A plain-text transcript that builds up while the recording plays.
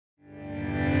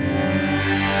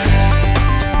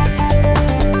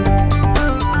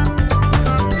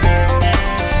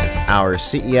Our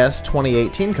CES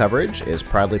 2018 coverage is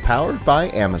proudly powered by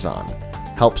Amazon.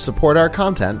 Help support our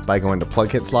content by going to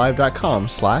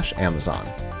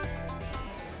PLUGHITZLive.com/Amazon.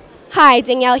 Hi,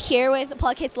 Danielle here with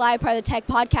PLUGHITZ Live, part of the Tech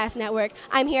Podcast Network.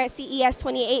 I'm here at CES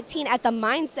 2018 at the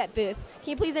Mindset booth. Can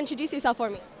you please introduce yourself for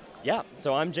me? Yeah,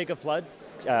 so I'm Jacob Flood,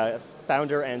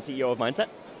 founder and CEO of Mindset,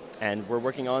 and we're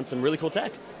working on some really cool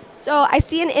tech. So I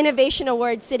see an innovation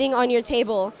award sitting on your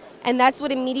table, and that's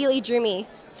what immediately drew me.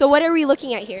 So what are we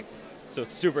looking at here? So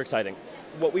it's super exciting.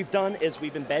 What we've done is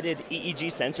we've embedded EEG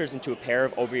sensors into a pair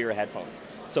of over-ear headphones.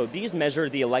 So these measure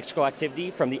the electrical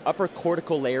activity from the upper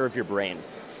cortical layer of your brain.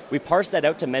 We parse that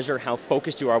out to measure how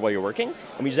focused you are while you're working,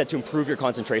 and we use that to improve your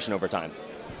concentration over time.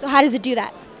 So how does it do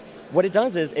that? What it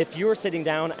does is if you're sitting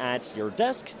down at your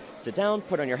desk, sit down,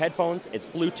 put on your headphones, it's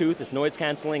Bluetooth, it's noise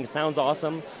canceling, it sounds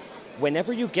awesome.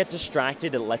 Whenever you get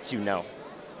distracted, it lets you know.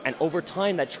 And over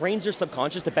time, that trains your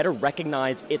subconscious to better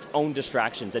recognize its own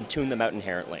distractions and tune them out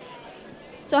inherently.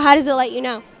 So how does it let you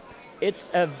know?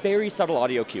 It's a very subtle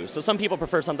audio cue. So some people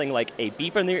prefer something like a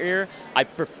beep in their ear. I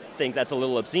think that's a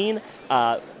little obscene.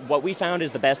 What we found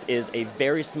is the best is a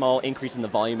very small increase in the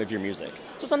volume of your music.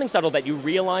 So something subtle that you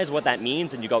realize what that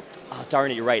means and you go, oh,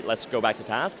 darn it, you're right, let's go back to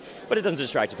task. But it doesn't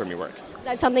distract you from your work. Is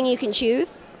that something you can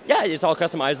choose? Yeah, it's all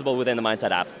customizable within the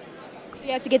Mindset app. So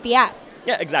you have to get the app.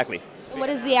 Yeah, exactly. And what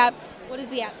is the app? What is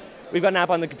the app? We've got an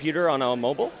app on the computer, on a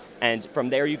mobile, and from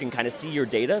there you can kind of see your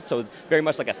data. So it's very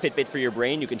much like a Fitbit for your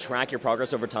brain. You can track your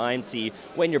progress over time, see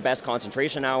when your best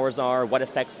concentration hours are, what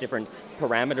affects different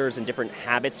parameters and different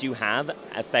habits you have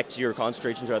affect your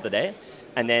concentration throughout the day.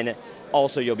 And then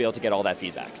also you'll be able to get all that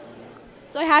feedback.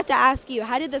 So I have to ask you,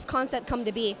 how did this concept come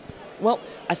to be? Well,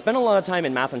 I spent a lot of time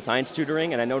in math and science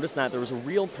tutoring, and I noticed that there was a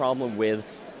real problem with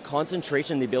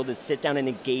concentration, the ability to sit down and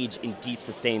engage in deep,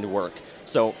 sustained work.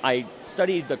 So I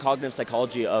studied the cognitive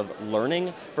psychology of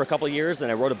learning for a couple of years,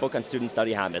 and I wrote a book on student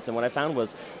study habits. And what I found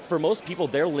was, for most people,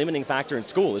 their limiting factor in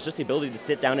school is just the ability to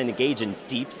sit down and engage in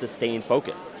deep, sustained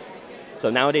focus. So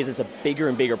nowadays it's a bigger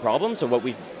and bigger problem. So what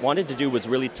we wanted to do was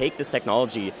really take this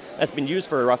technology that's been used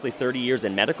for roughly 30 years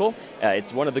in medical.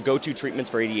 It's one of the go-to treatments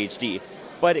for ADHD,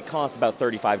 but it costs about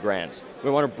 35 grand.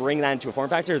 We want to bring that into a form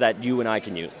factor that you and I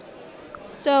can use.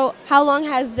 So how long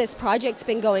has this project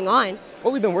been going on?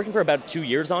 Well, we've been working for about 2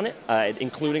 years on it,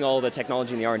 including all the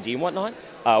technology and the R&D and whatnot.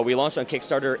 We launched on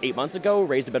Kickstarter 8 months ago,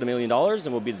 raised about $1 million,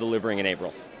 and we'll be delivering in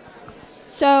April.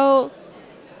 So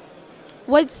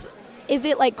is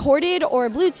it like corded or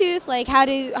Bluetooth? Like how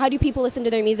do people listen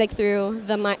to their music through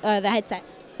the headset?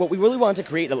 Well, we really wanted to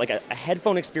create a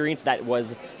headphone experience that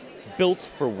was built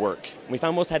for work. We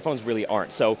found most headphones really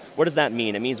aren't. So what does that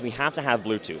mean? It means we have to have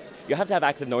Bluetooth. You have to have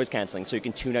active noise canceling so you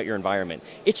can tune out your environment.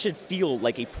 It should feel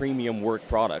like a premium work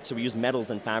product. So we use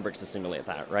metals and fabrics to simulate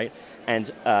that, right?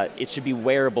 And it should be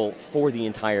wearable for the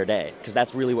entire day, because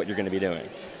that's really what you're going to be doing.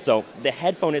 So the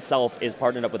headphone itself is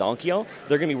partnered up with Onkyo.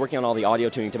 They're going to be working on all the audio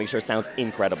tuning to make sure it sounds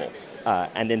incredible.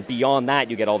 And then beyond that,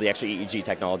 you get all the extra EEG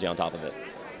technology on top of it.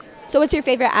 So what's your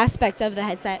favorite aspect of the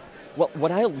headset? Well,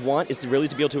 what I want is to really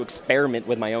be able to experiment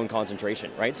with my own concentration,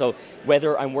 right? So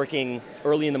whether I'm working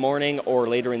early in the morning or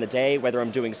later in the day, whether I'm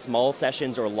doing small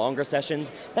sessions or longer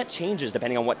sessions, that changes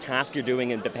depending on what task you're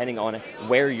doing and depending on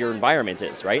where your environment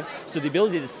is, right? So the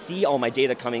ability to see all my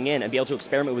data coming in and be able to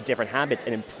experiment with different habits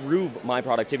and improve my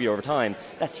productivity over time,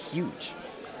 that's huge.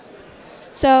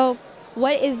 So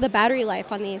what is the battery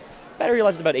life on these? Battery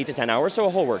life is about 8 to 10 hours, so a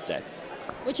whole work day.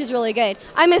 Which is really good.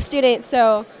 I'm a student,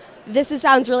 so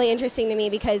sounds really interesting to me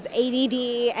because ADD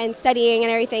and studying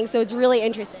and everything, so it's really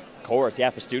interesting. Of course,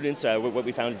 yeah, for students, what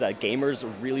we found is that gamers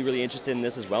are really, really interested in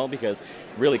this as well, because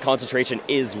really concentration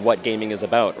is what gaming is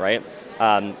about, right?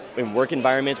 In work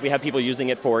environments, we have people using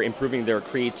it for improving their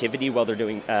creativity while they're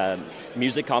doing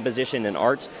music composition and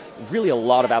art. Really a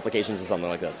lot of applications of something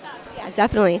like this. Yeah,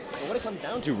 definitely. And what it comes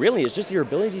down to really is just your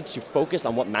ability to focus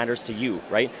on what matters to you,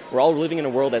 right? We're all living in a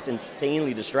world that's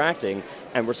insanely distracting,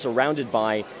 and we're surrounded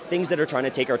by things that are trying to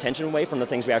take our attention away from the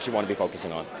things we actually want to be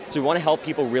focusing on. So we want to help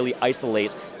people really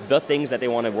isolate the things that they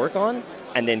want to work on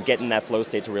and then get in that flow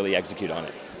state to really execute on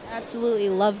it. Absolutely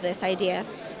love this idea.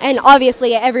 And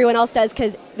obviously everyone else does,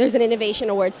 because there's an innovation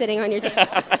award sitting on your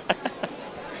table.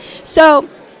 So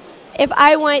if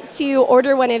I want to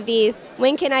order one of these,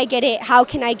 when can I get it? How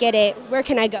can I get it? Where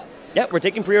can I go? Yeah, we're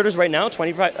taking pre-orders right now,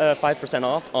 25%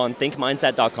 off on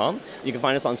thinkmindset.com. You can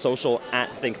find us on social at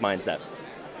thinkmindset.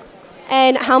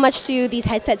 And how much do these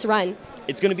headsets run?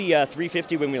 It's going to be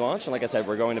 $350 when we launch, and like I said,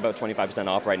 we're going about 25%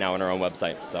 off right now on our own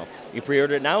website. So you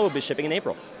pre-order it now, we'll be shipping in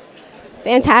April.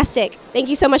 Fantastic. Thank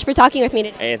you so much for talking with me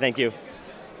today. Hey, thank you.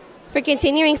 For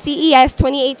continuing CES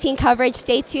 2018 coverage,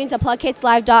 stay tuned to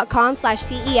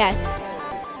PLUGHITZLive.com/CES.